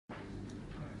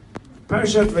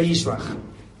Parashat Vayishlach.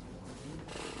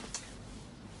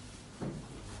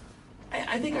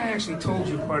 I think I actually told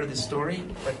you part of the story,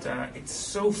 but it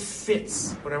so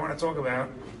fits what I want to talk about.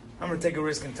 I'm going to take a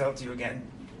risk and tell it to you again.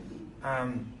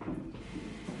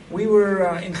 We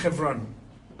were in Hebron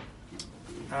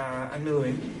on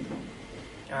Miluim.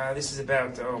 This is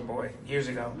about, years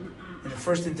ago, in the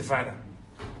first Intifada.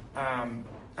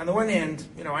 On the one hand,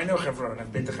 I know Hebron.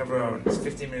 I've been to Hebron. It's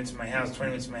 15 minutes from my house,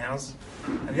 20 minutes from my house.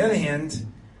 On the other hand,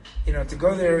 to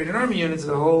go there in an army unit is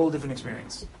a whole different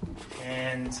experience.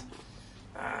 And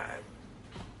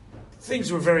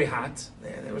things were very hot.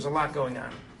 There was a lot going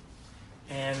on.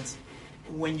 And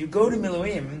when you go to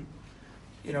Miluim,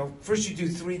 first you do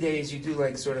 3 days, you do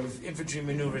like sort of infantry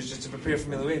maneuvers just to prepare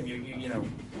for Miluim.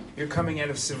 You're coming out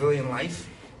of civilian life,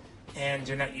 and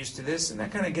you're not used to this, and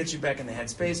that kind of gets you back in the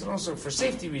headspace, and also for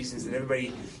safety reasons, that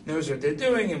everybody knows what they're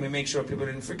doing, and we make sure people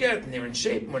didn't forget, and they're in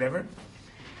shape, and whatever.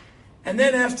 And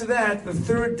then after that, the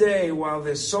third day, while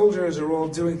the soldiers are all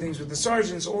doing things with the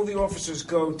sergeants, all the officers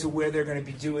go to where they're going to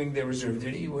be doing their reserve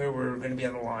duty, where we're going to be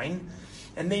on the line,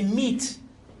 and they meet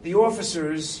the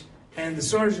officers and the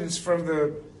sergeants from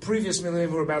the previous Miluim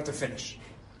who are about to finish.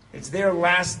 It's their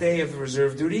last day of the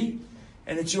reserve duty,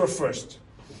 and it's your first.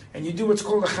 And you do what's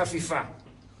called a chafifa.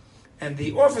 And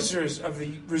the officers of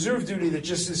the reserve duty that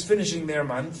just is finishing their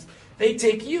month, they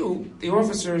take you, the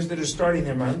officers that are starting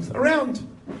their month, around.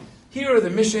 Here are the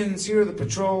missions, here are the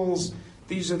patrols,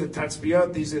 these are the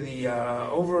tatzpiyot, these are the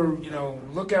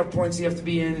lookout points you have to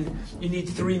be in. You need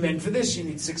 3 men for this, you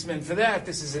need 6 men for that.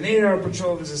 This is an 8-hour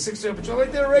patrol, this is a 6-hour patrol,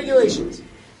 like there are regulations.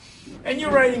 And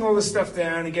you're writing all this stuff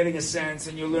down and getting a sense,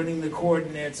 and you're learning the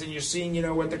coordinates, and you're seeing,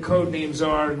 what the code names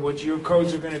are, and what your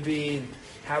codes are going to be, and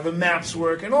how the maps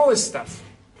work, and all this stuff.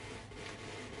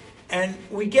 And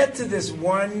we get to this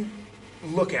one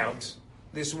lookout,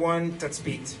 this one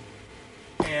tatzpit,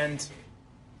 and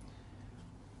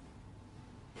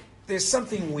there's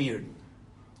something weird.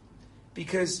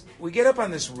 Because we get up on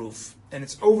this roof, and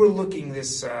it's overlooking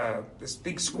this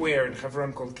big square in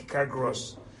Hebron called Kikar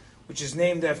Gross, which is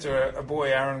named after a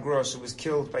boy, Aaron Gross, who was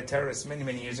killed by terrorists many,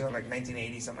 many years ago, like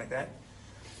 1980, something like that.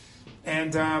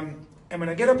 And when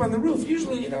I get up on the roof,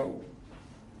 usually,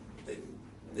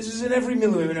 this is in every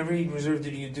Miluim, in every reserve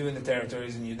duty you do in the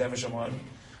territories in Yudav Shomron.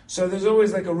 So there's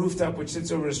always like a rooftop which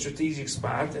sits over a strategic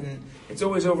spot, and it's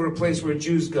always over a place where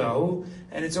Jews go,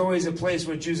 and it's always a place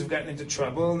where Jews have gotten into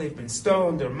trouble, and they've been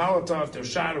stoned, or Molotov, or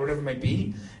shot, or whatever it might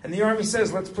be. And the army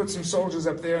says, let's put some soldiers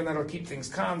up there, and that'll keep things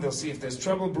calm. They'll see if there's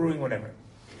trouble brewing, whatever.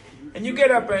 And you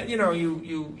get up, and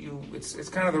it's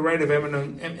kind of the right of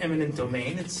eminent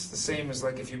domain. It's the same as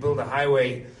like if you build a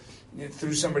highway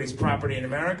through somebody's property in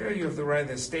America, you have the right,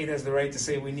 the state has the right to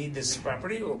say, we need this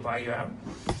property, we'll buy you out.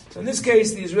 So in this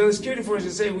case, the Israeli security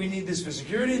forces say, we need this for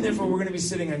security, and therefore we're going to be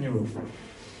sitting on your roof.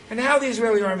 And how the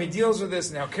Israeli army deals with this,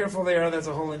 and how careful they are, that's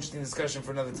a whole interesting discussion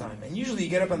for another time. And usually you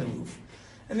get up on the roof,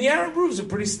 and the Arab roofs are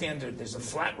pretty standard. There's a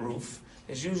flat roof,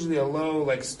 there's usually a low,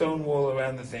 like stone wall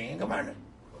around the thing, and come on.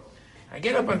 I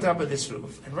get up on top of this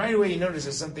roof, and right away you notice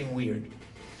there's something weird.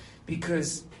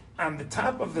 Because on the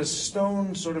top of the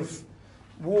stone sort of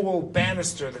wall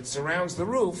banister that surrounds the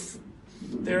roof,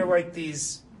 there are like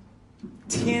these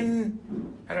tin,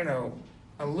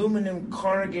 aluminum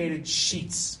corrugated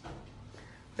sheets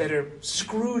that are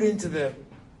screwed into the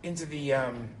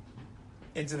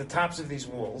tops of these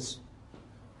walls,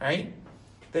 right?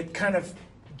 That kind of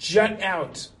jut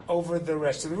out over the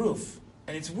rest of the roof.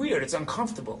 And it's weird, it's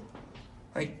uncomfortable.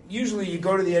 Like, usually you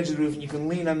go to the edge of the roof and you can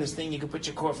lean on this thing, you can put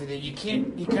your coffee there. You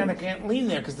kind of can't lean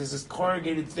there because there's this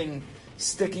corrugated thing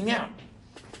sticking out.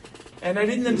 And I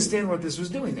didn't understand what this was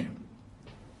doing there.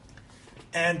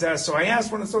 And so I asked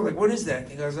one of the soldiers, what is that?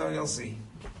 He goes, you'll see.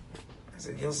 I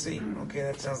said, you'll see. Okay,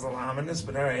 that sounds a little ominous,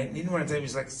 but all right. He didn't want to tell me,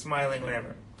 he's like smiling,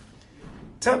 whatever.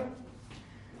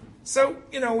 So,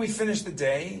 we finish the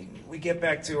day. We get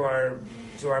back to our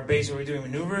base where we're doing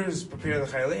maneuvers, prepare the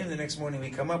chayalim. The next morning we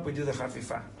come up, we do the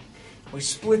chafifa. We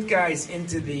split guys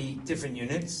into the different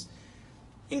units,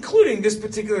 including this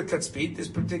particular tatzpit, this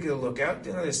particular lookout.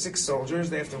 There's 6 soldiers.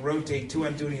 They have to rotate 2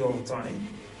 on duty all the time,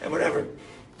 and whatever.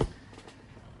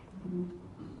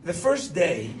 The first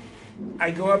day,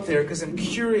 I go up there because I'm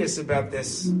curious about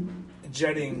this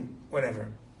jutting,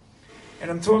 whatever. And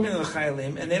I'm talking to the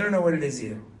chayalim, and they don't know what it is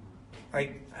either.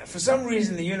 Like, for some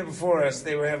reason, the unit before us,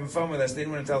 they were having fun with us. They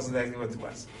didn't want to tell us exactly what it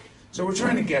was. So we're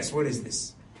trying to guess, what is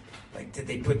this? Like, did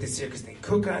they put this here because they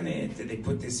cook on it? Did they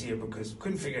put this here because...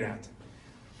 Couldn't figure it out.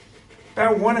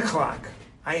 About 1 o'clock,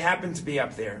 I happened to be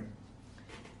up there.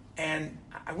 And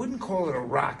I wouldn't call it a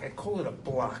rock. I'd call it a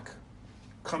block.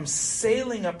 Comes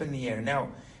sailing up in the air. Now,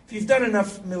 if you've done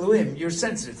enough miluim, you're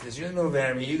sensitive to this. You're in the middle of an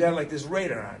army, you got like this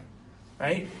radar on,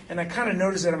 right? And I kind of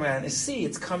notice that on my own. I see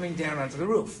it's coming down onto the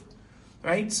roof,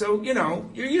 right? So,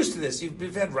 you're used to this.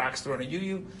 You've had rocks thrown at you.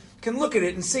 You can look at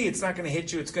it and see it's not going to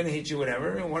hit you. It's going to hit you,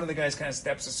 whatever. And one of the guys kind of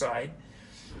steps aside,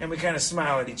 and we kind of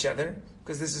smile at each other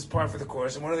because this is par for the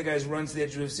course. And one of the guys runs to the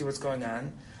edge of the roof to see what's going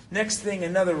on. Next thing,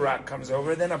 another rock comes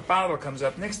over. Then a bottle comes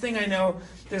up. Next thing I know,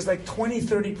 there's like 20,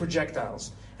 30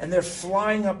 projectiles, and they're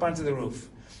flying up onto the roof.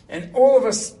 And all of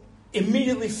us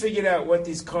immediately figured out what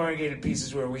these corrugated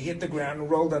pieces were. We hit the ground and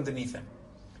rolled underneath them.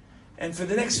 And for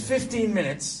the next 15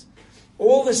 minutes,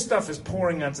 all this stuff is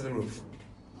pouring onto the roof.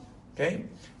 Okay?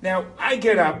 Now, I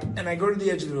get up and I go to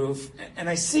the edge of the roof and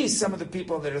I see some of the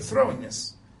people that are throwing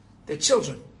this. They're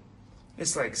children.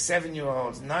 It's like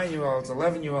 7-year-olds, 9-year-olds,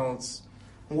 11-year-olds.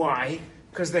 Why?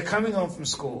 Because they're coming home from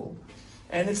school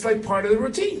and it's like part of the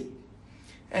routine.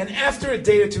 And after a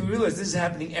day or two, we realize this is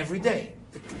happening every day.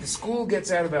 The school gets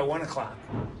out about 1 o'clock.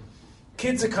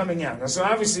 Kids are coming out. Now, so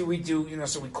obviously we do,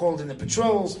 so we called in the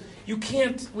patrols.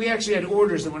 We actually had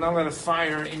orders that we're not allowed to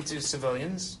fire into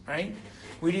civilians, right?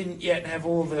 We didn't yet have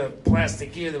all the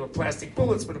plastic gear. There were plastic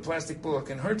bullets, but a plastic bullet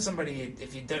can hurt somebody.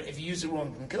 If you use it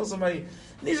wrong, it can kill somebody.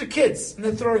 And these are kids, and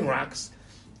they're throwing rocks.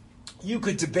 You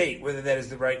could debate whether that is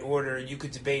the right order. You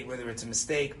could debate whether it's a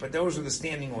mistake, but those were the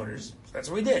standing orders. That's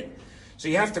what we did. So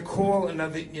you have to call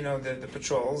another, the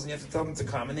patrols, and you have to tell them to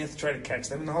come, and they have to try to catch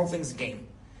them, and the whole thing's a game.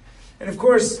 And of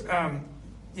course,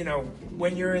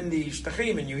 when you're in the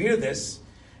shtachim and you hear this,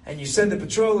 and you send the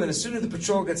patrol, and as soon as the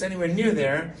patrol gets anywhere near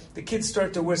there, the kids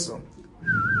start to whistle.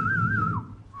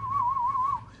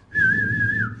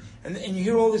 And you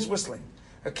hear all this whistling.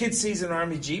 A kid sees an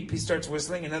army jeep, he starts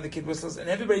whistling, another kid whistles, and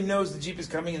everybody knows the jeep is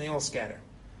coming, and they all scatter.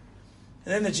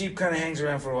 And then the jeep kind of hangs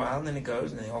around for a while, and then it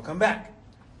goes, and they all come back.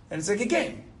 And it's like a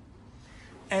game.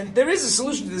 And there is a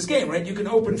solution to this game, right? You can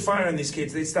open fire on these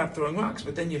kids, they'd stop throwing rocks,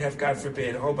 but then you'd have, God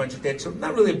forbid, a whole bunch of dead children.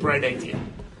 Not really a bright idea.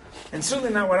 And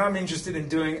certainly not what I'm interested in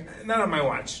doing, not on my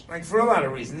watch. Like, for a lot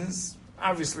of reasons,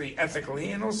 obviously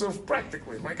ethically and also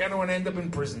practically. Like, I don't want to end up in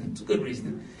prison. It's a good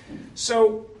reason.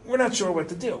 So, we're not sure what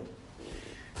to do.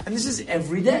 And this is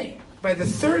every day. By the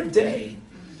third day,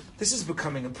 this is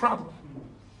becoming a problem.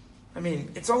 I mean,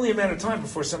 it's only a matter of time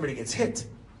before somebody gets hit.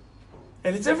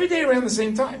 And it's every day around the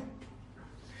same time.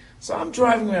 So I'm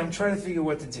driving around trying to figure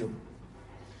what to do.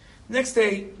 Next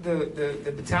day,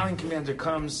 the battalion commander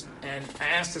comes, and I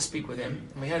asked to speak with him,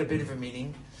 and we had a bit of a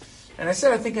meeting. And I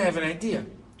said, I think I have an idea,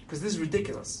 because this is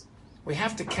ridiculous. We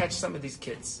have to catch some of these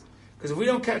kids. Because if we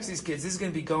don't catch these kids, this is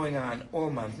going to be going on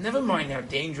all month. Never mind how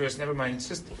dangerous, never mind,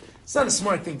 it's not a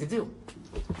smart thing to do.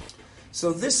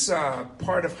 So this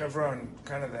part of Hebron,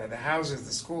 kind of the houses,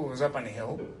 the school, was up on a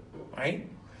hill, right?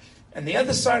 And the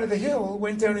other side of the hill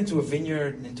went down into a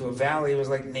vineyard, into a valley. It was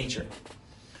like nature.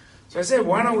 So I said,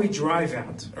 why don't we drive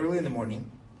out early in the morning?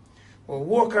 We'll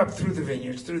walk up through the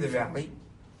vineyards, through the valley.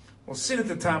 We'll sit at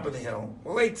the top of the hill.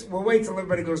 We'll wait till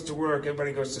everybody goes to work,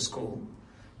 everybody goes to school,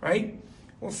 right?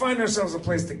 We'll find ourselves a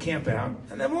place to camp out,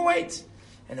 and then we'll wait.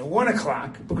 And at 1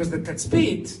 o'clock, because the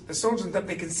tatzpit, the soldiers,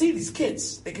 they can see these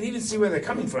kids. They can even see where they're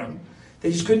coming from.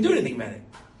 They just couldn't do anything about it.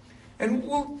 And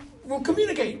we'll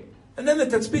communicate. And then the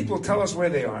tatzpit will tell us where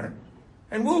they are.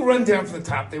 And we'll run down from the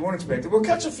top. They won't expect it. We'll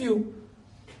catch a few.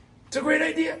 It's a great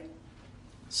idea.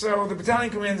 So the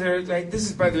battalion commander, this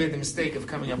is, by the way, the mistake of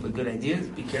coming up with good ideas.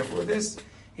 Be careful with this.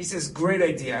 He says, great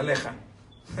idea, alecha.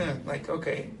 Like,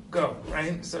 okay, go,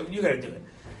 right? So you got to do it.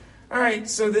 All right,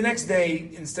 so the next day,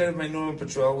 instead of my normal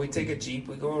patrol, we take a jeep,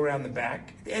 we go around the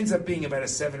back. It ends up being about a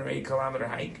 7 or 8 kilometer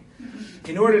hike.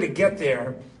 In order to get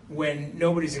there when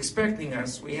nobody's expecting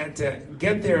us, we had to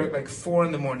get there at like 4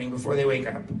 in the morning before they wake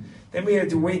up. Then we had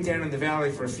to wait down in the valley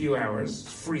for a few hours,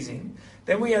 freezing.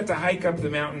 Then we had to hike up the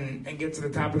mountain and get to the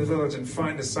top of the village and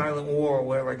find a silent wall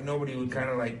where like nobody would kind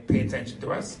of like pay attention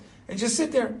to us and just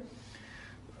sit there.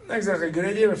 Not exactly a good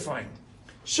idea, but fine.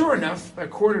 Sure enough, at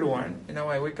 1:45,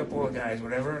 I wake up all the guys,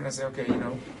 whatever, and I say, okay,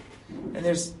 and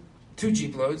there's 2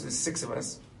 jeep loads, there's 6 of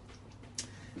us.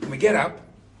 And we get up,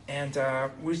 and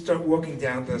we start walking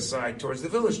down the side towards the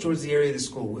village, towards the area of the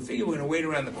school. We figure we're going to wait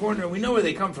around the corner, and we know where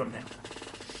they come from now.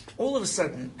 All of a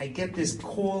sudden, I get this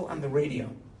call on the radio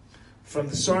from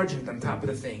the sergeant on top of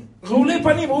the thing. Ra'ulei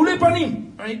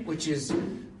panim, right? Which is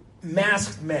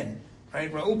masked men,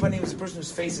 right? Ra'ul panim is a person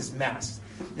whose face is masked.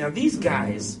 Now, these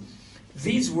guys,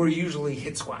 these were usually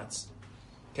hit squads,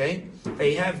 okay?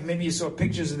 They have, maybe you saw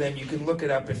pictures of them, you can look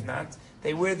it up if not.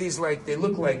 They wear these they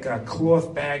look like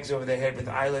cloth bags over their head with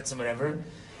eyelets and whatever.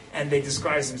 and they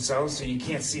disguise themselves so you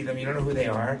can't see them, you don't know who they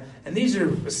are. And these are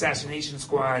assassination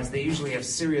squads. They usually have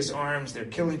serious arms. They're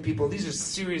killing people. These are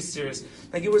serious.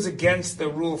 Like, it was against the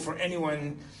rule for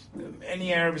anyone,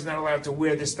 any Arab is not allowed to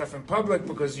wear this stuff in public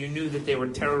because you knew that they were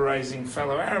terrorizing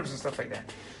fellow Arabs and stuff like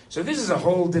that. So this is a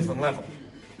whole different level.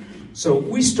 So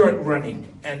we start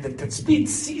running, and the Tatzpit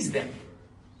sees them.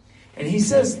 And he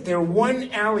says, they're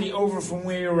one alley over from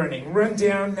where you're running. Run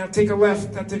down, now take a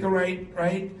left, now take a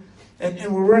right?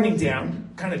 And we're running down,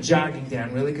 kind of jogging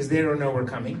down, really, because they don't know we're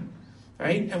coming,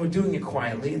 right? And we're doing it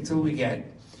quietly until we get.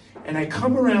 And I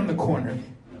come around the corner,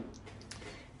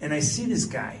 and I see this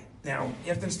guy. Now, you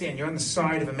have to understand, you're on the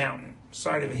side of a mountain,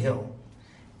 side of a hill.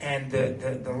 And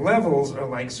the levels are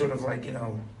like, sort of like,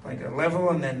 like a level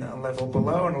and then a level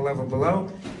below and a level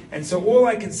below. And so all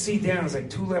I can see down is like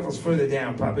 2 levels further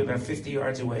down, probably about 50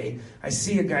 yards away. I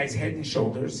see a guy's head and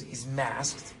shoulders. He's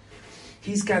masked.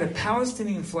 He's got a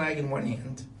Palestinian flag in one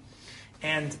hand,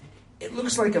 and it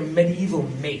looks like a medieval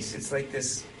mace. It's like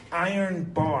this iron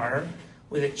bar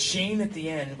with a chain at the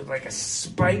end with like a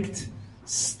spiked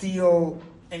steel,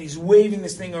 and he's waving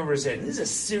this thing over his head. This is a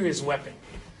serious weapon.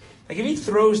 Like, if he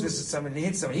throws this at someone and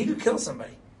hits someone, he could kill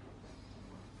somebody.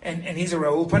 And he's a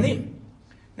Ra'ul Panim.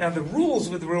 Now, the rules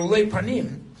with Ra'ulei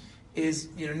Panim is,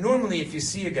 normally if you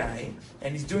see a guy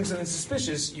and he's doing something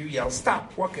suspicious, you yell,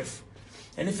 stop, waqif.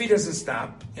 And if he doesn't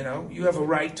stop, you have a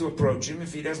right to approach him.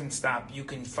 If he doesn't stop, you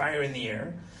can fire in the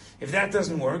air. If that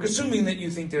doesn't work, assuming that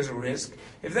you think there's a risk,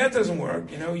 if that doesn't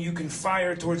work, you can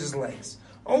fire towards his legs.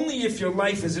 Only if your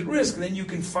life is at risk, then you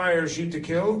can fire, shoot to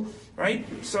kill, right?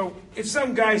 So if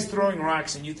some guy's throwing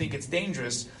rocks and you think it's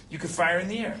dangerous, you could fire in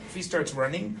the air. If he starts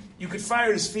running, you could fire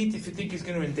at his feet if you think he's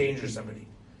going to endanger somebody.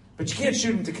 But you can't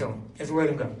shoot him to kill him. You have to let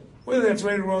him go. Whether that's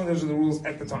right or wrong, those are the rules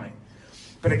at the time.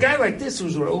 But a guy like this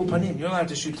who's Ra'ul Panim, you're allowed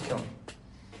to shoot to kill him.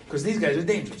 Because these guys are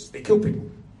dangerous. They kill people,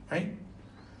 right?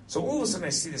 So all of a sudden I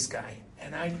see this guy,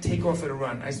 and I take off at a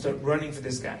run. I start running for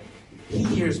this guy. He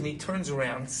hears me, turns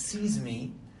around, sees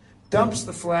me, dumps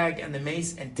the flag and the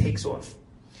mace, and takes off.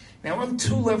 Now I'm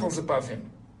 2 levels above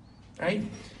him, right?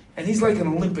 And he's like an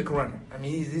Olympic runner. I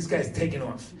mean, this guy's taking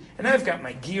off. And I've got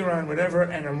my gear on, whatever,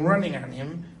 and I'm running on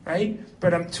him, right?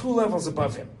 But I'm 2 levels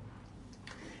above him.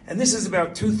 And this is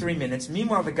about 2-3 minutes.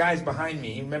 Meanwhile, the guys behind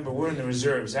me, remember, we're in the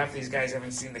reserves. Half these guys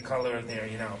haven't seen the color of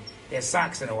their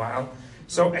socks in a while.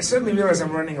 So I suddenly realize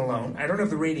I'm running alone. I don't have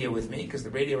the radio with me, because the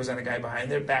radio was on a guy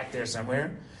behind there, back there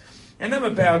somewhere. And I'm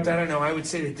about, I would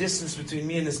say the distance between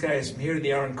me and this guy is from here to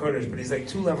the Aron Kodesh, but he's like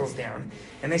 2 levels down.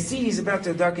 And I see he's about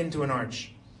to duck into an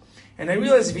arch. And I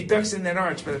realize if he ducks in that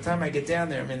arch, by the time I get down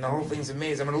there, the whole thing's a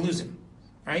maze, I'm going to lose him,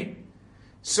 right?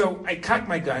 So I cock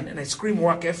my gun, and I scream,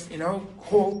 waqif,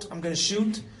 halt, I'm going to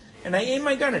shoot. And I aim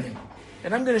my gun at him.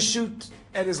 And I'm going to shoot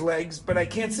at his legs, but I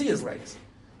can't see his legs.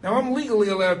 Now, I'm legally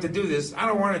allowed to do this. I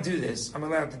don't want to do this. I'm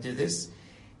allowed to do this.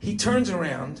 He turns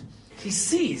around. He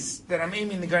sees that I'm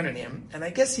aiming the gun at him, and I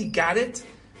guess he got it,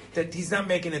 that he's not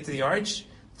making it to the arch,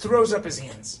 throws up his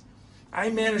hands.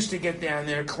 I managed to get down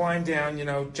there, climb down,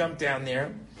 jump down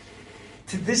there.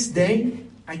 To this day,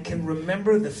 I can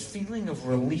remember the feeling of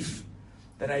relief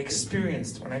that I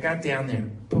experienced when I got down there,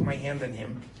 put my hand on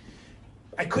him.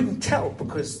 I couldn't tell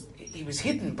because he was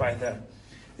hidden by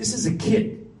this is a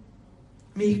kid.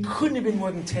 He couldn't have been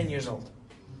more than 10 years old.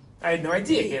 I had no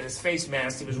idea. He had his face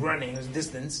masked, he was running, his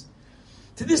distance.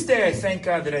 To this day, I thank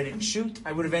God that I didn't shoot.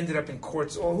 I would have ended up in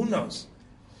courts, or who knows.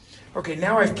 Okay,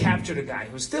 now I've captured a guy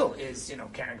who still is,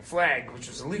 carrying a flag, which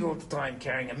was illegal at the time,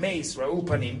 carrying a mace, Ra'ul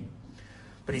Panim,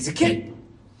 but he's a kid.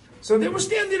 So there were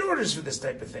standard orders for this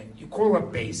type of thing. You call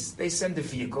up base, they send a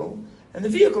vehicle, and the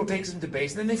vehicle takes him to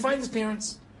base, and then they find his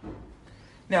parents.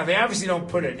 Now, they obviously don't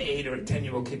put an 8 or a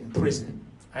 10-year-old kid in prison,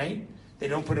 right? They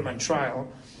don't put him on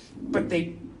trial, but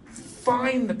they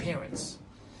fine the parents.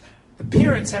 The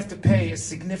parents have to pay a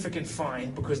significant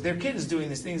fine because their kid is doing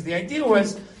these things. The idea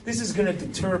was this is going to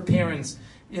deter parents,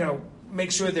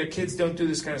 make sure their kids don't do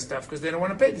this kind of stuff because they don't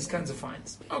want to pay these kinds of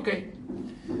fines. Okay.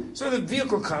 So the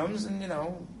vehicle comes and,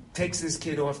 takes this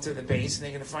kid off to the base, and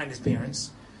they're going to find his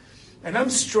parents. And I'm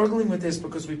struggling with this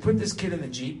because we put this kid in the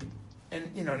Jeep,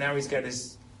 and, now he's got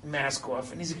his mask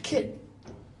off, and he's a kid.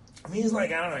 He's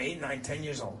like, 8, 9, 10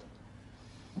 years old.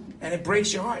 And it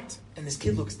breaks your heart. And this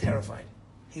kid looks terrified.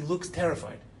 He looks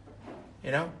terrified,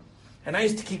 And I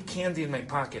used to keep candy in my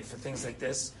pocket for things like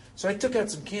this. So I took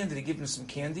out some candy to give him some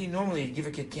candy. Normally, you give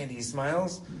a kid candy, he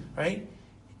smiles, right?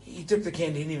 He took the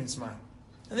candy, he didn't even smile.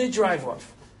 And they drive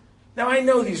off. Now, I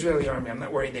know the Israeli army. I'm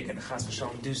not worried they're going to chas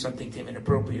v'shalom do something to him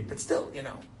inappropriate, but still,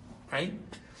 right?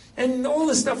 And all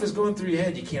this stuff is going through your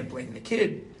head. You can't blame the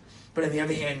kid. But on the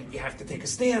other hand, you have to take a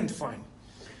stand, fine.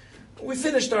 we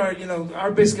finished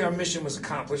basically our mission was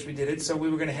accomplished. We did it, so we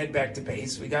were going to head back to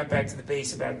base. We got back to the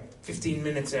base about 15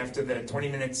 minutes after 20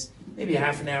 minutes, maybe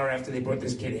half an hour after they brought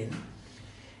this kid in.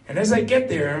 And as I get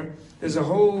there, there's a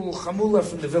whole chamula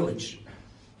from the village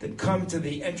that come to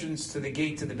the entrance to the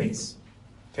gate to the base.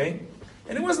 Okay?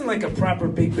 And it wasn't like a proper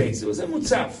big base. It was a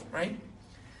mutzav, right?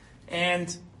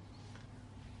 And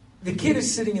the kid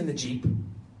is sitting in the Jeep,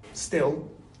 still.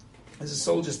 There's a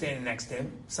soldier standing next to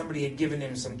him. Somebody had given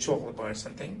him some chocolate bar or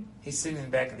something. He's sitting in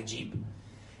the back of the Jeep.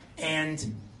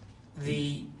 And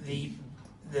the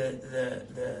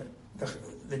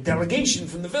delegation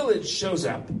from the village shows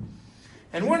up.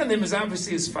 And one of them is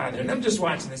obviously his father. And I'm just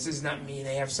watching this. This is not me.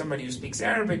 They have somebody who speaks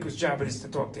Arabic whose job it is to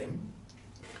talk to him.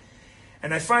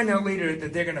 And I find out later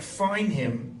that they're going to fine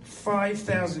him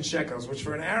 5,000 shekels, which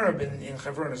for an Arab in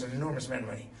Hebron is an enormous amount of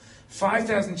money.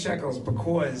 5,000 shekels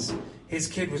because his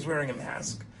kid was wearing a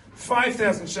mask.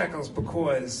 5,000 shekels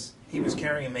because he was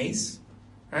carrying a mace,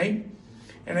 right?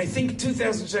 And I think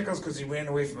 2,000 shekels because he ran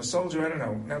away from a soldier. I don't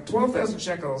know. Now, 12,000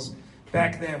 shekels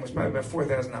back then was probably about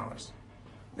 $4,000.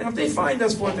 Now, if they fined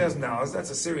us $4,000, that's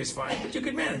a serious fine, but you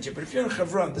could manage it. But if you're in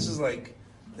Hebron, this is like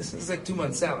 2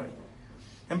 months' salary.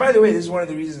 And by the way, this is one of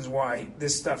the reasons why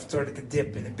this stuff started to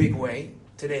dip in a big way.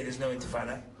 Today, there's no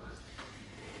intifada.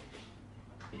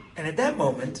 And at that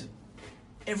moment,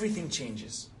 everything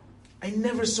changes. I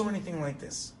never saw anything like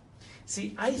this.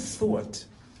 See, I thought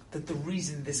that the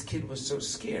reason this kid was so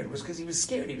scared was because he was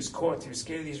scared. He was caught. He was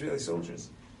scared of the Israeli soldiers.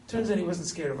 Turns out he wasn't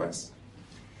scared of us.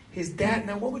 His dad,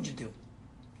 now what would you do?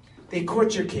 They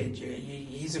caught your kid.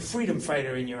 He's a freedom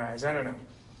fighter in your eyes. I don't know.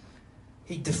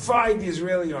 He defied the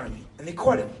Israeli army, and they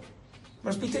caught him.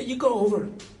 Must be you go over,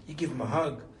 you give him a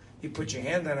hug, you put your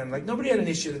hand on him. Like nobody had an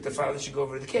issue that the father should go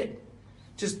over to the kid.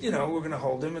 Just, we're going to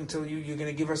hold him until you're going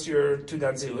to give us your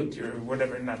Tudat Zehut, your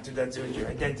whatever, not Tudat Zehut, your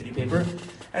identity paper.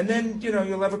 And then,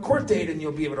 you'll have a court date and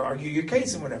you'll be able to argue your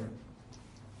case and whatever.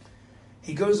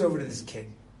 He goes over to this kid,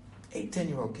 8,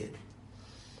 10-year-old kid.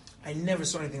 I never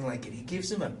saw anything like it. He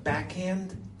gives him a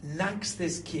backhand, knocks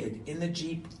this kid in the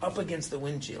Jeep up against the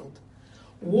windshield,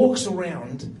 walks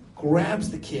around, grabs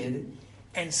the kid,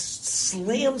 and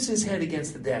slams his head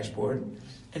against the dashboard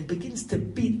and begins to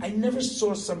beat. I never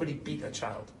saw somebody beat a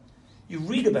child. You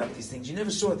read about these things. You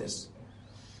never saw this.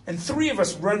 And 3 of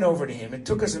us run over to him. It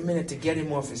took us a minute to get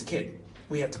him off his kid.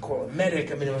 We had to call a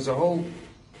medic. I mean, it was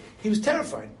he was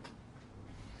terrified.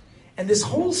 And this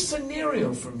whole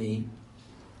scenario for me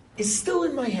is still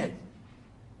in my head.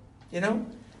 How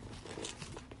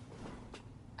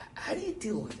do you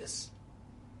deal with this?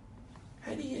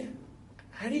 How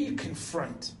do you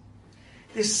confront?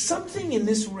 There's something in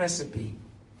this recipe,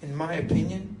 in my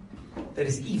opinion, that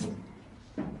is evil.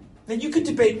 Now you could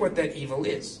debate what that evil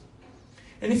is.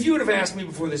 And if you would have asked me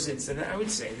before this incident, I would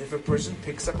say that if a person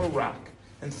picks up a rock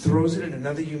and throws it at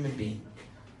another human being,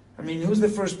 I mean, who's the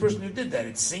first person who did that?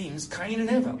 It seems Cain and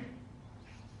Hevel.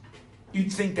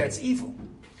 You'd think that's evil.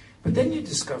 But then you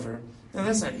discover, no,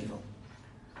 that's not evil.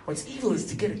 What's evil is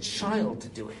to get a child to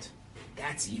do it.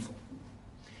 That's evil.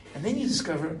 And then you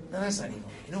discover, no, that's not evil.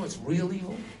 You know what's real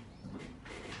evil?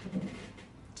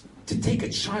 To take a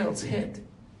child's head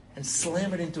and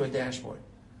slam it into a dashboard.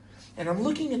 And I'm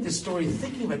looking at this story,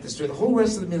 thinking about this story, the whole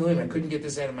rest of the Miluim, I couldn't get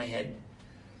this out of my head.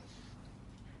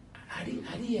 How do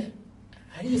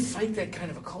you fight that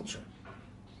kind of a culture?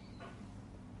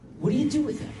 What do you do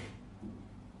with that?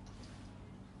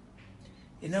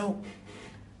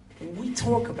 We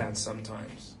talk about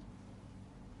sometimes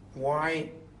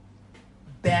why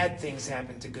bad things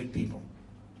happen to good people.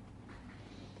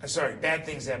 Bad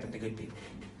things happen to good people.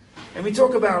 And we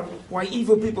talk about why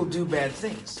evil people do bad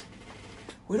things.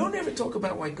 We don't ever talk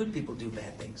about why good people do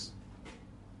bad things.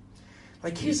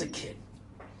 Like, here's a kid.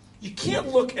 You can't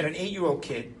look at an 8-year-old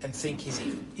kid and think he's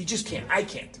evil. You just can't. I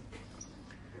can't.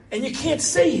 And you can't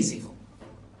say he's evil.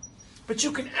 But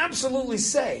you can absolutely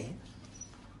say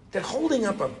that holding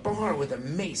up a bar with a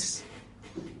mace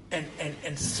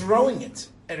and throwing it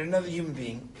at another human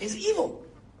being is evil.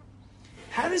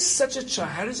 How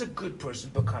does a good person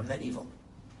become that evil?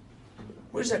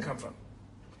 Where does that come from?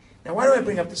 Now, why do I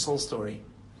bring up this whole story?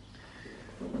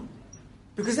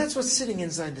 Because that's what's sitting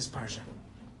inside this parsha.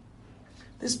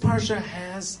 This parsha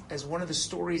has, as one of the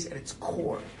stories at its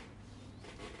core,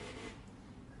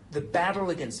 the battle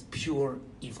against pure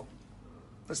evil.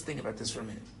 Let's think about this for a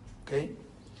minute, okay?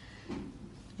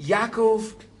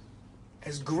 Yaakov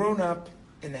has grown up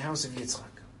in the house of Yitzchak,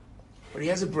 but he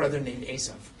has a brother named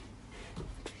Esav.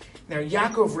 Now,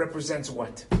 Yaakov represents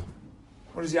what?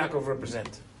 What does Yaakov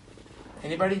represent?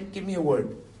 Anybody? Give me a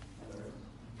word.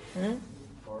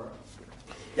 Torah.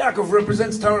 Yaakov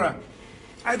represents Torah.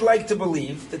 I'd like to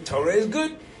believe that Torah is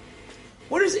good.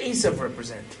 What does Esav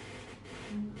represent?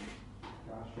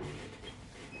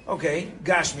 Okay,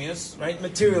 Gashmius, right?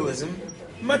 Materialism.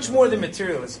 Much more than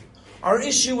materialism. Our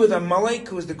issue with Amalek,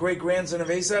 who is the great-grandson of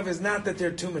Esav, is not that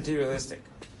they're too materialistic.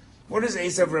 What does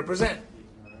Esav represent?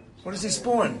 What does he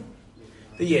spawn?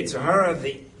 The Yetzer Hara,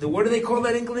 the what do they call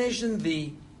that inclination?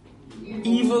 The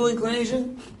evil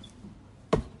inclination?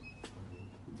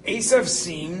 Esav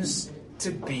seems to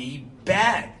be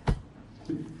bad.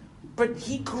 But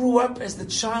he grew up as the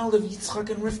child of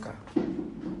Yitzchak and Rivka.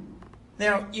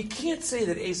 Now, you can't say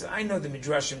that Esav, I know the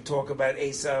Midrashim talk about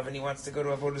Esav and he wants to go to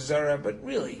Avodah Zarah, but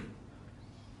really,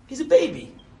 he's a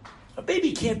baby. A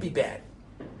baby can't be bad.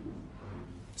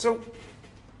 So,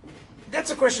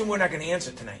 that's a question we're not going to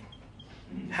answer tonight.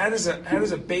 How does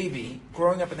a baby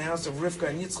growing up in the house of Rivka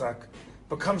and Yitzchak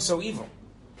become so evil?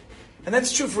 And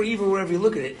that's true for evil wherever you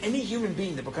look at it. Any human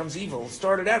being that becomes evil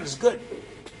started out as good.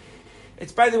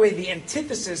 It's, by the way, the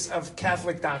antithesis of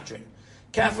Catholic doctrine.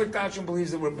 Catholic doctrine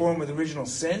believes that we're born with original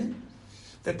sin,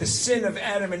 that the sin of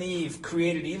Adam and Eve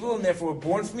created evil, and therefore we're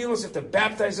born from evil, so you have to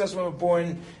baptize us when we're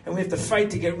born, and we have to fight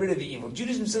to get rid of the evil.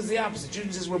 Judaism says the opposite.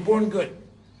 Judaism says we're born good.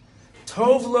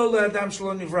 Tov lo le'adam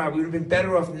shelo nivra. We would have been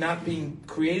better off not being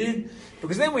created,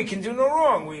 because then we can do no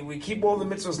wrong. We keep all the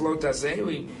mitzvahs lo taseh.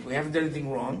 We haven't done anything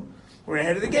wrong. We're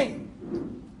ahead of the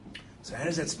game. So how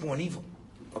does that spawn evil?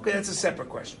 Okay, that's a separate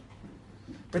question.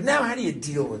 But now how do you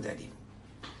deal with that evil?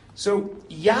 So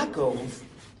Yaakov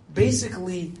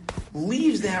basically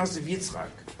leaves the house of Yitzchak,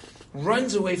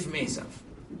 runs away from Esav,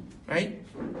 right?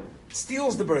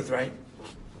 Steals the birthright,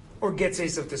 or gets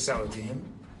Esav to sell it to him,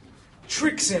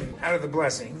 tricks him out of the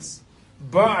blessings.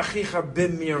 Ba achicha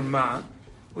b'mirma.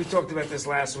 We talked about this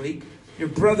last week. Your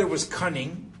brother was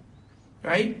cunning,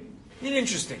 right? Isn't it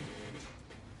interesting?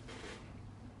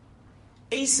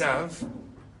 Esav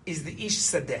is the Ish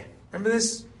Sadeh. Remember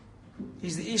this?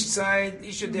 He's the Ish side,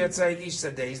 Ish Yodeh side, Ish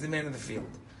Sadeh. He's the man of the field.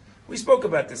 We spoke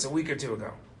about this a week or two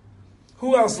ago.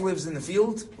 Who else lives in the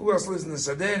field? Who else lives in the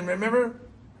Sadeh? And remember?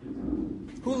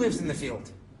 Who lives in the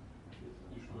field?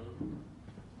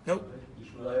 Nope.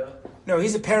 No,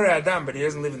 he's a Para Adam, but he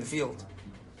doesn't live in the field.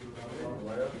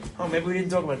 Oh, maybe we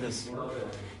didn't talk about this.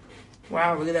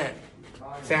 Wow, look at that.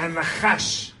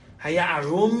 Ve'hanachash haya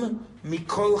arum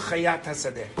mikol chayat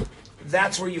hasadeh.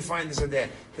 That's where you find the sadeh.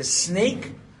 The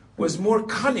snake was more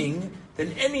cunning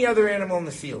than any other animal in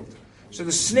the field. So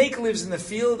the snake lives in the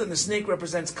field, and the snake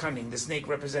represents cunning. The snake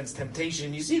represents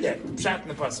temptation. You see that, pshat in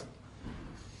the pasuk.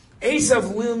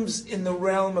 Esav lives in the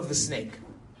realm of the snake.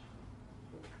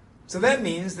 So that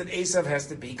means that Esav has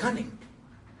to be cunning.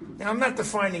 Now, I'm not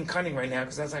defining cunning right now,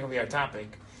 because that's not going to be our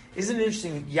topic. Isn't it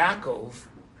interesting that Yaakov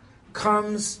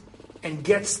comes and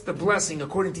gets the blessing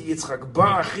according to Yitzchak?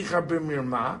 Ba achicha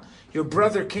b'mirma. Your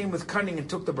brother came with cunning and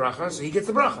took the bracha, so he gets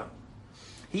the bracha.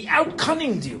 He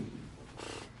out-cunninged you.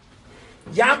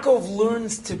 Yaakov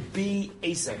learns to be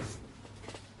Esav.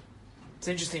 It's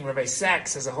interesting, Rabbi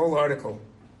Sachs has a whole article.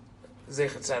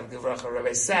 Zechat Tzaddik Livracha.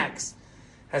 Rabbi Sachs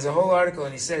has a whole article,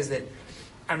 and he says that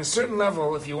on a certain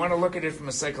level, if you want to look at it from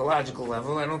a psychological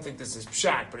level, I don't think this is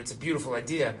pshat, but it's a beautiful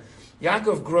idea.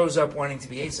 Yaakov grows up wanting to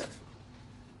be Esav.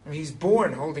 I mean, he's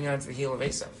born holding on to the heel of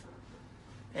Esav.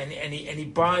 And he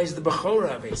buys the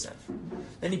Bechorah of Esav.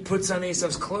 Then he puts on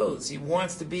Esav's clothes. He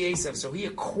wants to be Esav. So he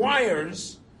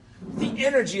acquires the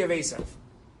energy of Esav.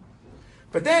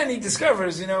 But then he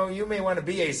discovers, you may want to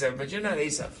be Esav, but you're not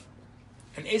Esav.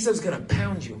 And Esav's going to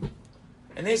pound you.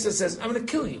 And Esav says, I'm going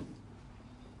to kill you.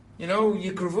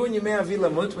 Yikruvun Yemei Avi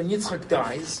Lamut, when Yitzchak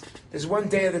dies, there's one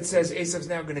day that says Esav's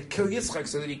now going to kill Yitzchak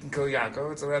so that he can kill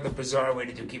Yaakov. It's a rather bizarre way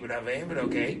to do Kibbut Avim, but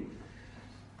okay.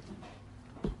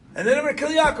 And then I'm going to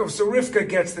kill Yaakov. So Rivka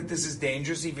gets that this is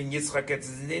dangerous. Even Yitzchak gets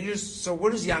this is dangerous. So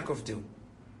what does Yaakov do?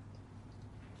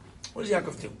 What does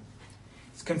Yaakov do?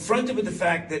 He's confronted with the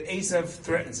fact that Esav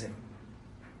threatens him.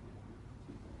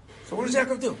 So what does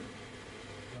Yaakov do?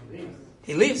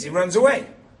 He leaves. He runs away.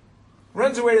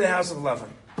 Runs away to the house of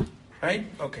Lavan. Right?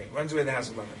 Okay. Runs away to the house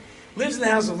of Lavan. Lives in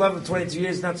the house of Lavan 22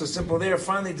 years. Not so simple there.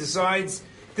 Finally decides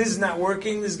this is not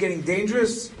working. This is getting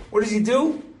dangerous. What does he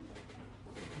do?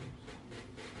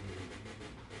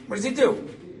 What does he do?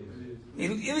 He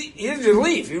doesn't just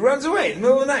leave. He runs away in the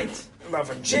middle of the night.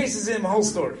 Lavan chases him, a whole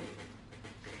story.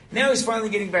 Now he's finally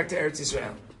getting back to Eretz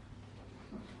Yisrael.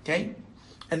 Okay?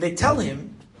 And they tell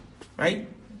him, right?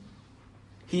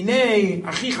 Hinei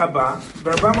achicha ba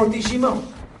b'arbamot ish imo.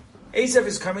 Esav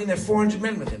is coming, there are 400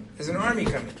 men with him. There's an army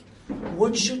coming.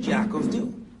 What should Yaakov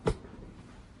do?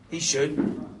 He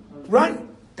should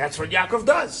run. That's what Yaakov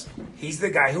does. He's the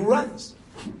guy who runs.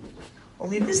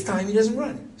 Only this time he doesn't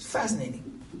run. It's fascinating.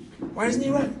 Why doesn't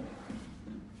he run?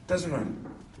 Doesn't run.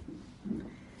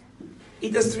 He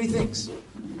does three things.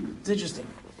 It's interesting.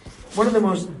 One of the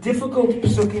most difficult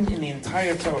psukim in the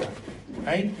entire Torah,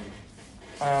 right?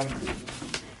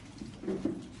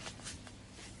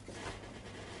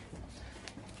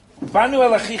 Banu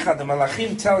elachicha, the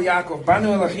Malachim tell Yaakov, Banu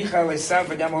elachicha le'esav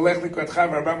v'gam olech likratcha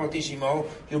v'arbamot ish imo.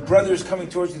 Your brother is coming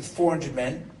towards you with 400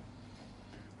 men.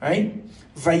 Right?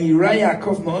 Vayira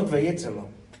Yaakov mod vayetzer lo.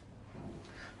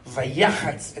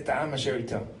 Vayachatz et ha'am asher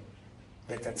ito.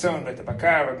 V'et hatzon, v'et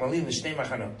ha'bakar, v'gmalim, v'shnei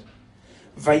machanot.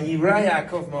 Vayira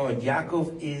Yaakov mod.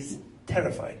 Yaakov is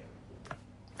terrified.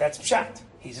 That's pshat.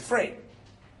 He's afraid.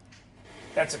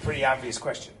 That's a pretty obvious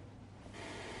question.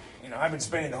 I've been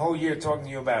spending the whole year talking to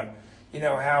you about,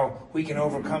 how we can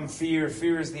overcome fear.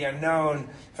 Fear is the unknown.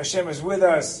 If Hashem is with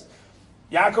us.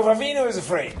 Yaakov Avinu is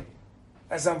afraid.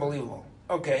 That's unbelievable.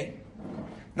 Okay.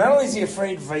 Not only is he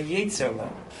afraid, vayetzer lo.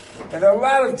 Now, there are a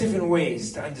lot of different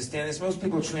ways to understand this. Most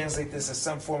people translate this as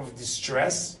some form of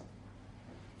distress.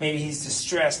 Maybe he's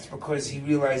distressed because he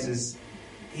realizes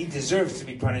he deserves to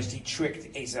be punished. He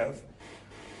tricked Esav.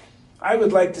 I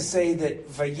would like to say that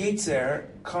vayetzer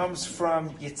comes from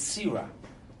Yetzira.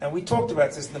 Now, we talked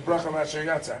about this in the Bracha Asher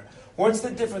Yatzar. What's the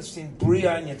difference between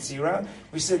Bria and Yetzira?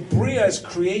 We said Bria is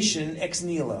creation ex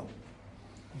nihilo.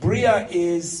 Bria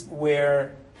is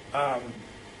where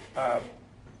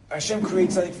Hashem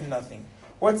creates something from nothing.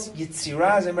 What's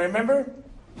Yetzira? Does anybody remember?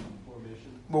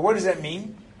 Formation. Well, what does that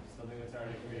mean? Something that's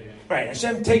already created. Right.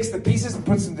 Hashem takes the pieces and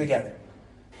puts them together.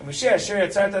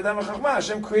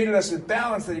 Hashem created us with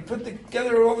balance, that He put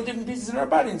together all the different pieces in our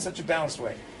body in such a balanced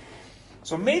way.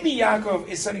 So maybe Yaakov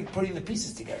is suddenly putting the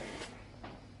pieces together.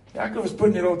 Yaakov is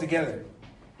putting it all together.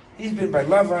 He's been by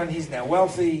Lavan, he's now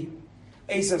wealthy.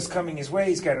 Esav's coming his way,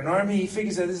 he's got an army, he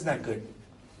figures out this is not good.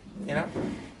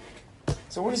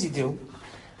 So what does he do?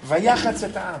 Vayachatz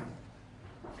et ha'am.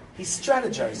 He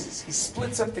strategizes. He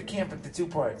splits up the camp into two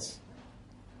parts.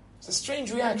 It's a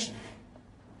strange reaction.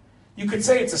 You could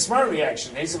say it's a smart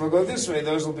reaction. Esav will go this way,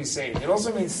 those will be saved. It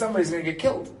also means somebody's going to get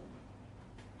killed.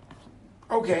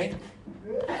 Okay.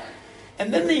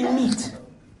 And then they meet.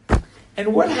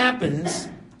 And what happens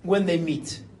when they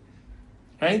meet?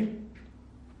 Right?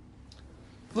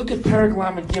 Look at Perek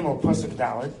Lamed Gimel, Pasuk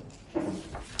Daled.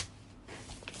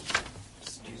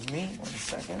 Excuse me, 1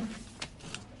 second.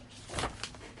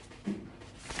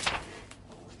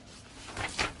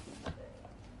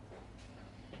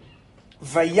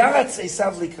 Vayaratz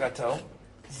Esav likrato,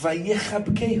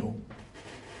 vayechabkehu.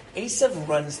 Esav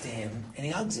runs to him and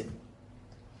he hugs him.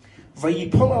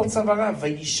 Vayipol al tzavarav,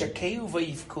 vayishakeu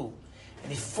vayivku.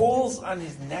 And he falls on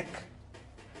his neck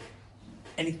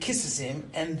and he kisses him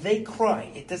and they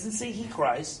cry. It doesn't say he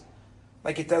cries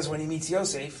like it does when he meets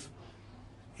Yosef.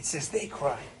 It says they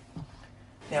cry.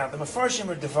 Now, the Mefarshim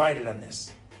are divided on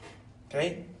this.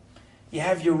 Okay? You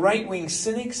have your right-wing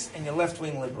cynics and your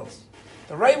left-wing liberals.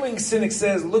 The right-wing cynic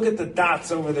says, look at the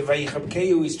dots over the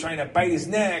Vayichabkeu. He's trying to bite his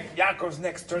neck. Yaakov's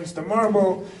neck turns to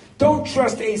marble. Don't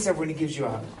trust Esav when he gives you a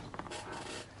hug.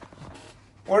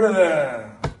 What do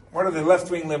the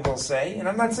left-wing liberals say? And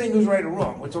I'm not saying who's right or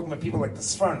wrong. We're talking about people like the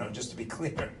Sforno, just to be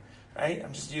clear. Right?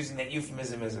 I'm just using that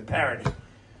euphemism as a parody.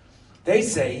 They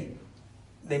say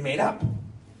they made up.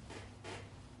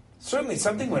 Certainly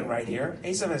something went right here.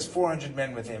 Esav has 400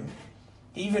 men with him.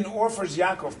 He even offers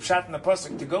Yaakov, Pshat in the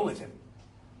Pasuk, to go with him.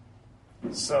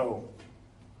 So,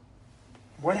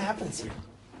 what happens here?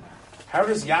 How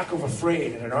does Yaakov,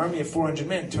 afraid and an army of 400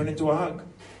 men, turn into a hug?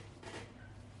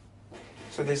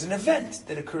 So there's an event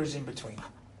that occurs in between.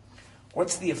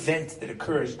 What's the event that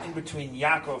occurs in between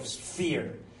Yaakov's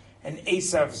fear and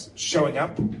Esav's showing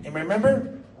up? And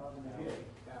remember?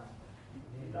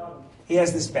 He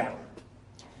has this battle.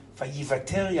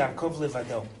 Vayivater Yaakov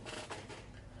levado.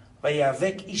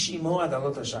 Vayavek ish imo ad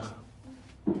alot hashachar.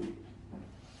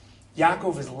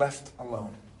 Yaakov is left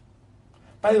alone.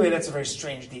 By the way, that's a very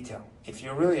strange detail. If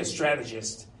you're really a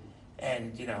strategist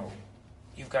and,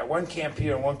 you've got one camp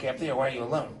here and one camp there, why are you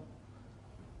alone?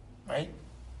 Right?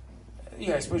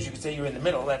 Yeah, I suppose you could say you're in the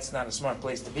middle. That's not a smart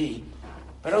place to be.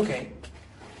 But okay.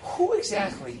 Who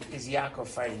exactly is Yaakov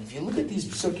fighting? If you look at these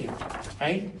psukim,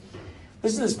 right?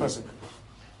 Listen to this pasuk.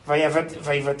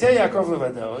 Vayivater Yaakov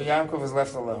levado. Yaakov is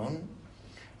left alone.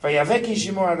 Vayavek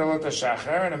ishimo ad alot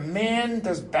hashachar, and a man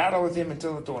does battle with him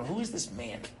until the dawn. Who is this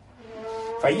man?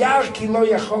 Vayar ki lo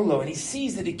yacholo, and he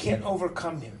sees that he can't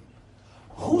overcome him.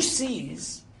 Who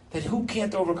sees that who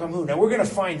can't overcome who? Now we're going to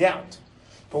find out.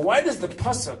 But why does the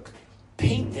pasuk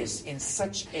paint this in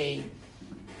such a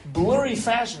blurry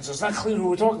fashion, so it's not clear who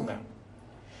we're talking about?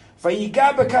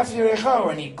 Vayiga b'kaf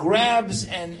yerecho, and he grabs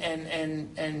and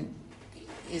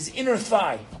his inner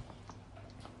thigh.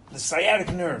 the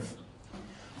sciatic nerve.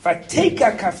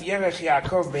 Vateka kaf yerech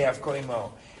Yaakov be'avko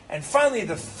imo. And finally,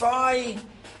 the thigh,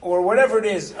 or whatever it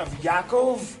is, of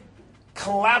Yaakov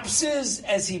collapses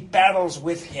as he battles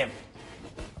with him.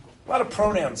 A lot of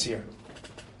pronouns here.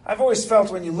 I've always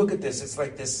felt when you look at this, it's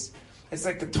like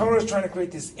the Torah is trying to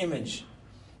create this image.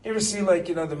 You ever see,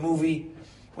 the movie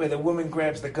where the woman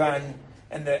grabs the gun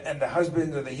and the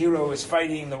husband or the hero is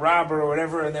fighting the robber or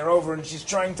whatever, and they're over, and she's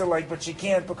trying to but she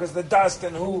can't because of the dust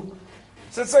and who.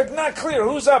 So it's not clear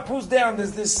who's up, who's down.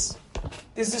 There's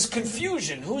this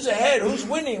confusion. Who's ahead? Who's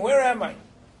winning? Where am I?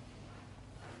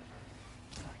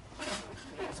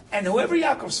 And whoever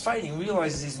Yaakov's fighting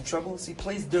realizes he's in trouble, so he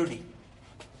plays dirty.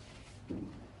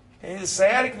 And the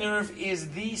sciatic nerve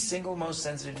is the single most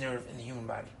sensitive nerve in the human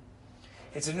body.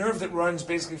 It's a nerve that runs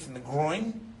basically from the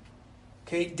groin,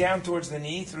 down towards the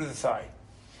knee through the thigh.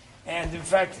 And in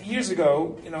fact, years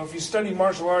ago, if you study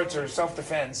martial arts or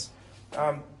self-defense,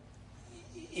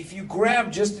 if you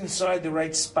grab just inside the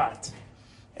right spot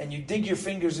and you dig your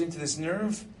fingers into this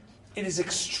nerve, it is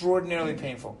extraordinarily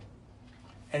painful.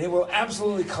 And it will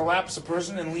absolutely collapse a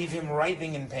person and leave him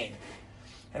writhing in pain.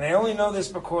 And I only know this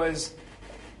because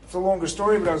it's a longer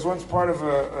story, but I was once part of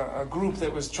a group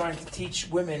that was trying to teach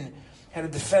women how to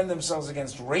defend themselves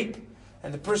against rape.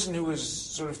 And the person who was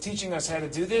sort of teaching us how to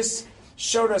do this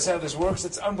showed us how this works.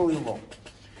 It's unbelievable.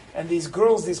 And these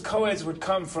girls, these co-eds would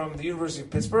come from the University of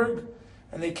Pittsburgh,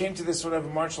 and they came to this sort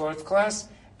of martial arts class,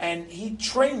 and he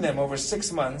trained them over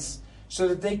 6 months so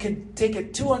that they could take a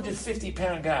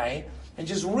 250-pound guy and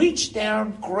just reach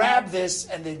down, grab this,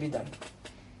 and they'd be done.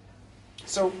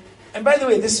 So, and by the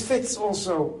way, this fits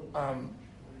also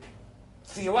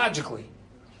theologically,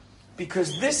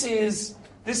 because this is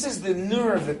the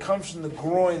nerve that comes from the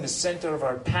groin, the center of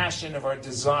our passion, of our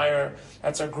desire.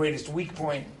 That's our greatest weak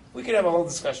point. We could have a whole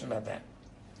discussion about that.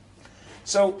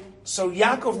 So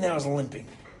Yaakov now is limping.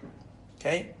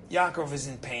 Okay? Yaakov is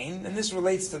in pain, and this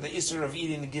relates to the Isser of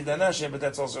eating the Gidanashe, but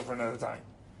that's also for another time.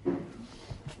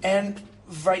 And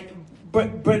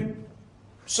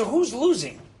so who's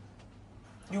losing?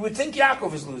 You would think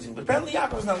Yaakov is losing, but apparently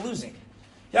Yaakov is not losing.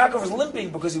 Yaakov is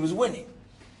limping because he was winning.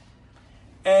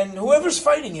 And whoever's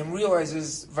fighting him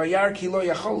realizes Vayar ki lo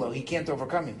yacholo, he can't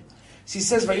overcome him. So he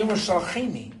says Vayomer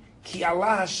shalcheni ki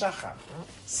Allah hashachar,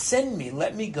 send me,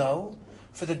 let me go,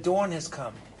 for the dawn has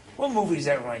come. What movie does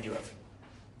that remind you of?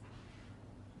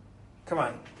 Come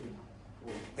on.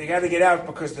 They got to get out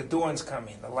because the dawn's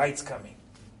coming, the light's coming.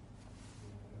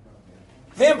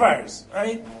 Vampires,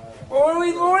 right?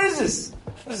 What is this?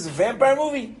 This is a vampire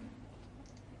movie.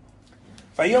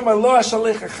 Vayomer lo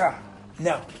ashalichacha.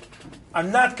 No. I'm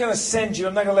not going to send you,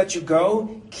 I'm not going to let you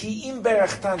go. Ki im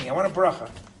berachtani. I want a bracha.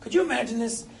 Could you imagine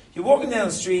this? You're walking down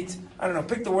the street, I don't know,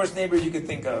 pick the worst neighborhood you could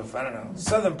think of. I don't know,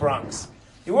 Southern Bronx.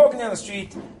 You're walking down the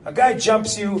street, a guy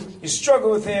jumps you, you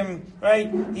struggle with him, right?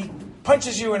 He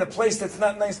punches you in a place that's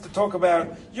not nice to talk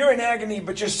about. You're in agony,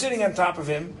 but you're sitting on top of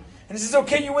him. And he says,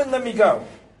 okay, you win, let me go.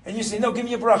 And you say, no, give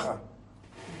me a bracha.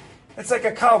 It's like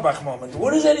a Kalbach moment.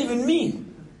 What does that even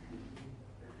mean?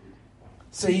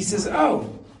 So he says,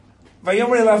 oh,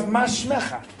 Vayomer elav ma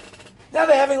shmecha. Now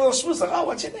they're having a little schmooze, like, oh,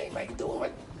 what's your name? How you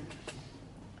doing?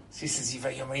 So he says,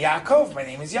 Vayomer Yaakov, my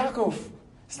name is Yaakov.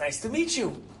 It's nice to meet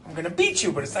you. I'm going to beat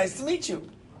you, but it's nice to meet you.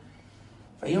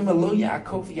 Vayomer lo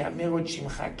Yaakov yamer od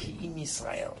shimcha ki im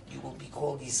Yisrael. You will be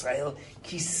called Israel.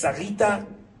 Ki sarita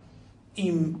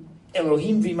im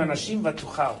Elohim v'im anashim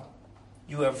v'tuchal.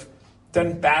 You have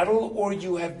done battle, or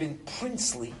you have been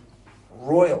princely,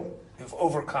 royal. You've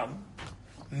overcome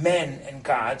men and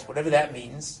gods, whatever that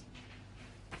means.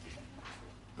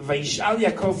 Vayishal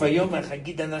Yaakov vayomer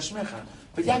chagid anashmecha.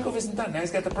 But Yaakov isn't done. Now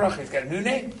he's got the bracha. He's got a new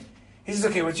name. He says,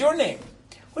 okay, what's your name?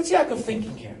 What's Yaakov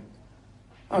thinking here?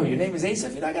 Oh, your name is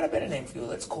Esav? You know, I got a better name for you.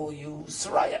 Let's call you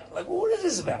Saraya. Like, well, what is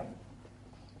this about?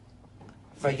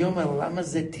 Vayomer lama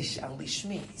zeh tish'al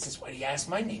lishmi. He says, why do you ask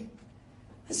my name?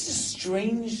 This is a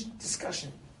strange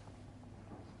discussion.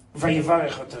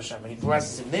 Vayevarech oto sham. And he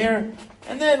blesses him there.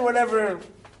 And then whatever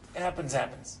happens,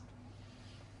 happens.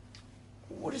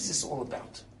 What is this all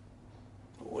about?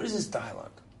 What is this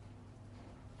dialogue?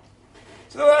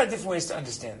 So there are a lot of different ways to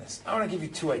understand this. I want to give you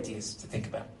 2 ideas to think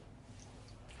about,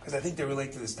 because I think they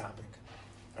relate to this topic.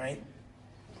 Right?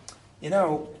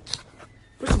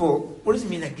 First of all, what does it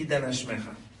mean, Agidan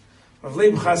Hashmecha? Rav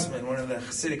Leib Chasman, one of the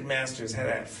Hasidic masters, had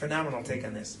a phenomenal take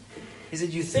on this. He said,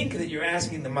 you think that you're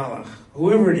asking the Malach,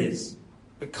 whoever it is,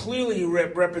 but clearly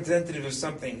representative of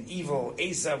something, evil,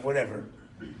 Esav, whatever.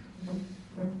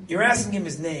 You're asking him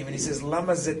his name, and he says,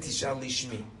 Lama zeh tish'al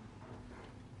lishmi.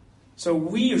 So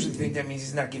we usually think that means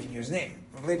he's not giving you his name.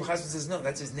 Rav Leib Chasman says, no,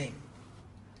 that's his name.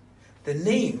 The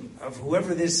name of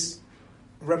whoever this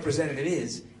representative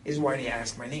is why do you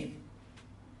ask my name?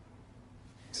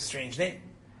 It's a strange name.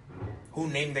 Who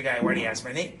named the guy? Why do you ask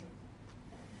my name?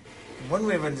 And one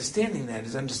way of understanding that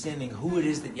is understanding who it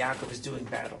is that Yaakov is doing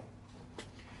battle.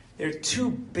 There are two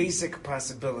basic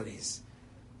possibilities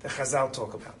that Chazal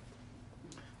talk about.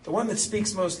 The one that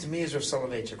speaks most to me is Rav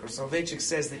Soloveitchik. Rav Soloveitchik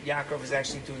says that Yaakov is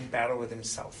actually doing battle with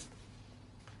himself.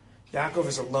 Yaakov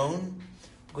is alone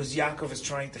because Yaakov is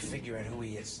trying to figure out who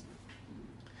he is.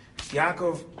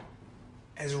 Yaakov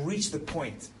has reached the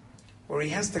point where he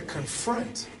has to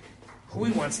confront who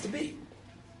he wants to be.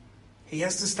 He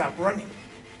has to stop running.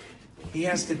 He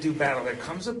has to do battle. There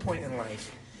comes a point in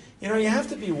life. You know, you have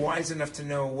to be wise enough to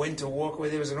know when to walk away.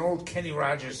 There was an old Kenny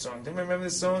Rogers song. Do you remember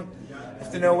this song? You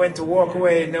have to know when to walk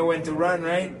away and know when to run,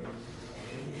 right?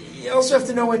 You also have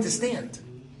to know when to stand.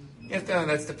 You have to, oh,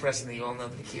 that's depressing. You all know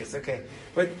the keys. Okay.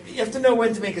 But you have to know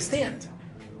when to make a stand.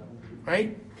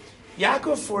 Right?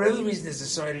 Yaakov, for whatever reason, has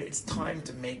decided it's time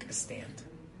to make a stand.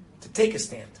 To take a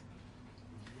stand.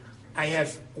 I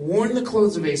have worn the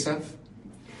clothes of Esav.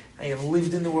 I have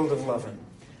lived in the world of Lavan.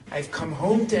 I've come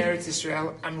home to Eretz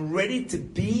Yisrael. I'm ready to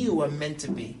be who I'm meant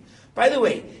to be. By the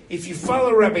way, if you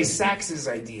follow Rabbi Sachs's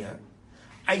idea,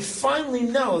 I finally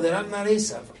know that I'm not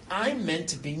Esav. I'm meant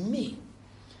to be me.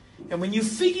 And when you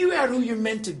figure out who you're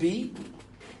meant to be,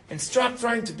 and stop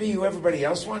trying to be who everybody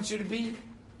else wants you to be,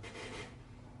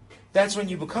 that's when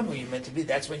you become who you're meant to be.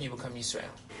 That's when you become Yisrael.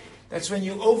 That's when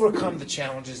you overcome the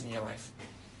challenges in your life.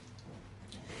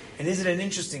 And isn't it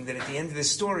interesting that at the end of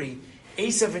this story,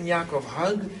 Esav and Yaakov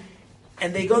hug,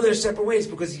 and they go their separate ways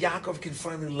because Yaakov can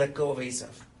finally let go of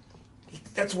Esav.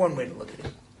 That's one way to look at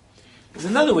it. There's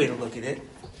another way to look at it,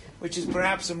 which is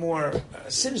perhaps a more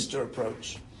sinister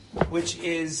approach, which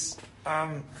is,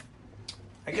 I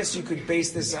guess you could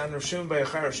base this on Rav Shimon Bar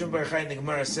Yochai. Rav Shimon Bar Yochai in the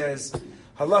Gemara says,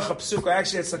 Halacha Psuka,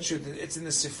 actually that's not true, it's in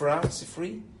the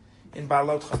Sifri, in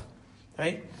Baalotcha,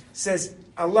 right? It says,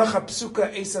 Halacha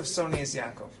Psuka Esav Soni es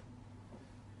Yaakov.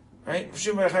 Right? Rav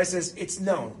Shimon Bar Yochai says it's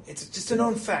known. It's just a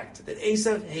known fact that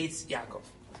Esav hates Yaakov.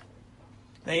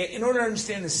 Now, in order to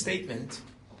understand this statement,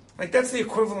 like that's the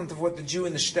equivalent of what the Jew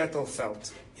in the shtetl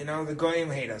felt. You know, the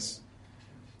Goyim hate us.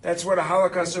 That's what a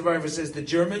Holocaust survivor says. The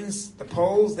Germans, the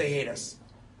Poles, they hate us.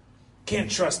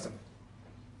 Can't trust them.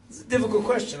 It's a difficult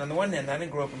question. On the one hand, I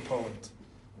didn't grow up in Poland.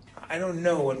 I don't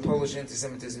know what Polish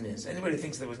anti-Semitism is. Anybody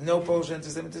thinks there was no Polish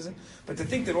anti-Semitism? But to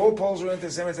think that all Poles were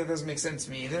anti-Semites, that doesn't make sense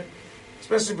to me either.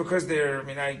 Especially because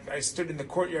I stood in the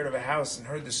courtyard of a house and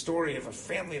heard the story of a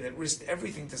family that risked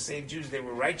everything to save Jews. They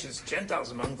were righteous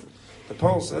Gentiles among the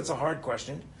Poles, so that's a hard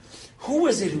question. Who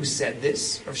was it who said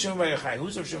this? Rav Shimon Bar Yochai.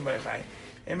 Who's Rav Shimon Bar Yochai?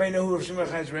 Anybody know who Rav Shimon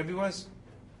Bar Yochai's Rebbe was?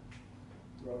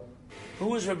 Who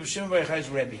was Rav Shimon Bar Yochai's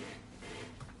Rebbe?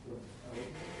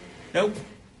 Nope.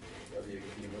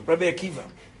 Rabbi Akiva.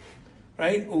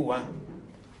 Right? Ooh, wow.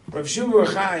 Rav Shimon Bar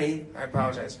Yochai, I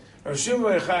apologize. Rav Shimon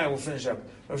Bar Yochai, we'll finish up.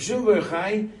 Rav Shimon Bar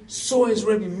Yochai saw his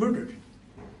Rebbe murdered.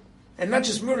 And not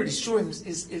just murdered, he saw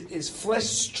his flesh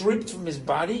stripped from his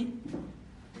body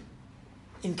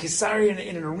in Caesarea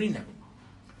in an arena.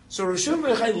 So Rav Shimon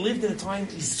Bar Yochai lived in a time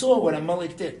he saw what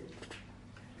Amalek did.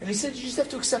 And he said, you just have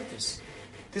to accept this.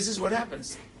 This is what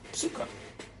happens. Psuka.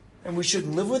 And we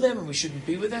shouldn't live with them and we shouldn't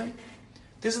be with them.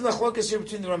 This is the chlokas here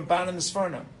between the Ramban and the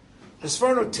Sforno. The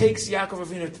Sforno takes Yaakov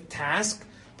Avinu to task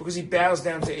because he bows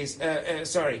down to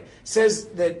says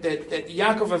that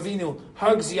Yaakov Avinu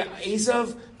hugs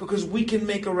Esav because we can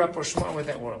make a rapprochement with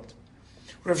that world.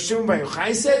 Rav Shimon Bar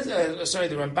Yochai says,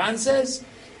 the Ramban says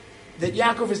that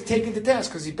Yaakov is taken to task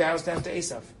because he bows down to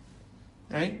Esav.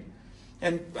 Right?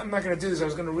 And I'm not going to do this, I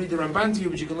was going to read the Ramban to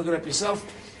you, but you can look it up yourself.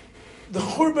 The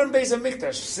Churban Beis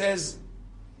HaMikdash, says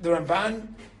the Ramban,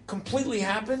 completely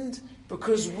happened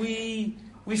because we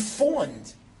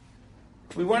fawned.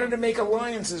 We wanted to make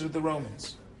alliances with the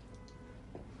Romans.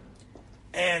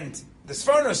 And the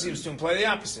Sforno seems to imply the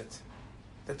opposite.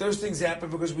 That those things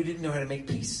happened because we didn't know how to make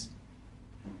peace.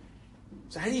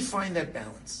 So how do you find that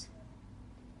balance?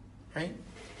 Right?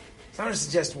 So I'm going to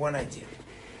suggest one idea.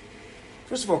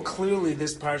 First of all, clearly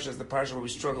this parsha is the parsha where we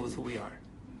struggle with who we are.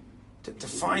 To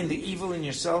find the evil in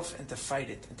yourself and to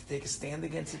fight it, and to take a stand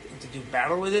against it, and to do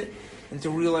battle with it, and to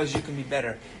realize you can be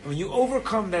better. And when you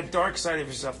overcome that dark side of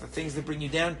yourself, the things that bring you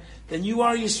down, then you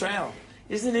are Yisrael.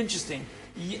 Isn't it interesting?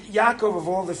 Yaakov, of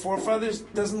all the forefathers,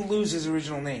 doesn't lose his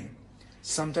original name.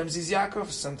 Sometimes he's Yaakov,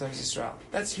 sometimes Yisrael.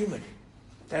 That's human.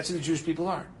 That's who the Jewish people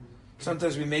are.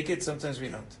 Sometimes we make it, sometimes we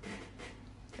don't.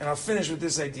 And I'll finish with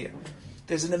this idea.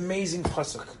 There's an amazing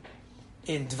pasuk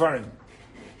in Dvarim.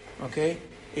 Okay?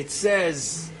 It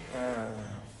says,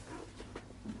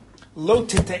 Lo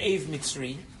tita'ev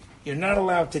Mitzri, you're not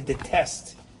allowed to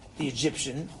detest the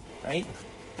Egyptian, right?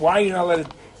 Why are you not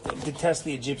allowed to detest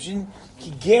the Egyptian?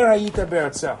 Ki ger hayita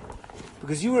be'atzah.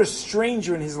 Because you were a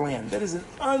stranger in his land. That is an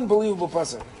unbelievable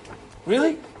pasuk.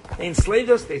 Really? They enslaved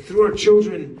us. They threw our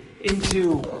children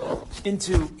into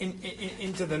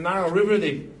the Nile River.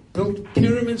 They built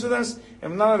pyramids with us,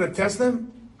 and we're not allowed to test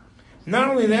them. Not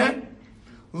only that,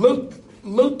 lo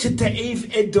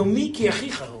tita'ev edomi ki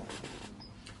achichahu.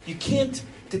 You can't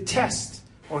detest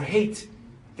or hate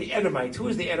the Edomite. Who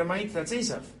is the Edomite? That's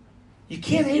Esav. You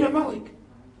can't hate Amalek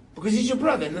because he's your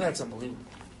brother, and that's unbelievable.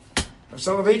 Rav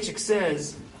Soloveitchik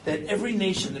says that every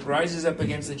nation that rises up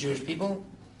against the Jewish people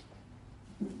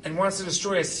and wants to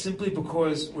destroy us simply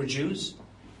because we're Jews,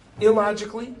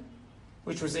 illogically,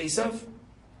 which was Esav,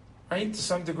 right, to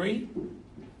some degree,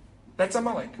 that's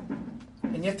Amalek.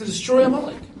 And you have to destroy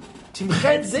Amalek.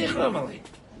 Timched zecher Amalek.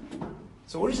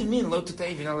 So what does it mean, lo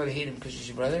tutayv, you're not allowed to hate him because he's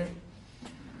your brother?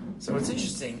 So what's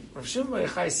interesting, Rav Shimon Bar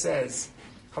Yochai says,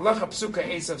 halacha psuka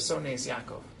Esav sones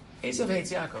Yaakov. Esav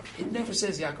hates Yaakov. It never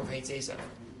says Yaakov hates Esav.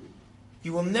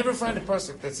 You will never find a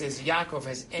pasuk that says Yaakov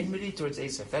has enmity towards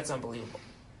Esav. That's unbelievable.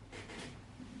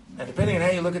 And depending on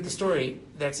how you look at the story,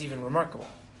 that's even remarkable.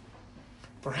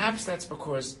 Perhaps that's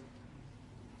because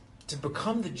to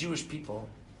become the Jewish people,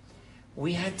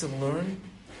 we had to learn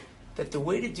that the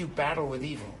way to do battle with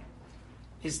evil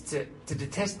is to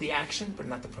detest the action, but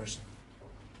not the person.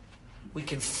 We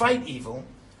can fight evil,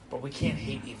 but we can't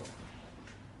hate evil.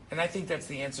 And I think that's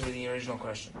the answer to the original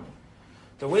question.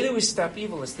 The way that we stop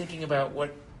evil is thinking about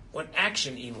what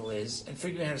action evil is and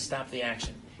figuring out how to stop the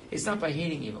action. It's not by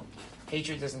hating evil.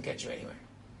 Hatred doesn't get you anywhere.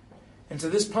 And so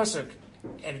this pasuk,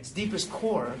 at its deepest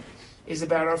core, is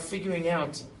about our figuring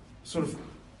out sort of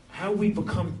how we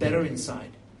become better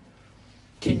inside.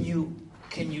 Can you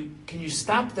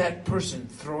stop that person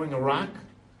throwing a rock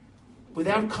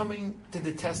without coming to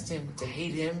detest him, to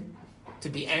hate him, to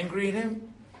be angry at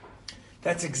him?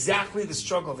 That's exactly the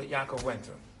struggle that Yaakov went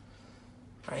through.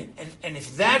 Right? And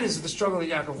if that is the struggle that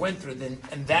Yaakov went through, then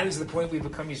and that is the point we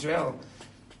become Israel,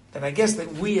 then I guess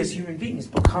that we as human beings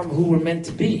become who we're meant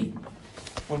to be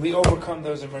when we overcome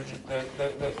those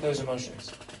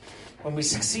emotions. When we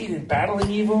succeed in battling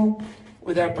evil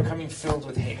without becoming filled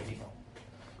with hate of evil.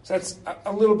 So that's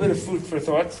a little bit of food for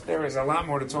thought. There is a lot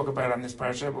more to talk about on this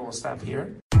parasha, but we'll stop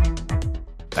here.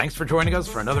 Thanks for joining us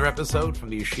for another episode from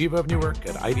the Yeshiva of Newark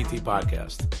at IDT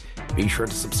Podcast. Be sure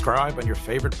to subscribe on your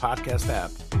favorite podcast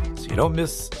app so you don't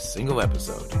miss a single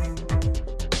episode.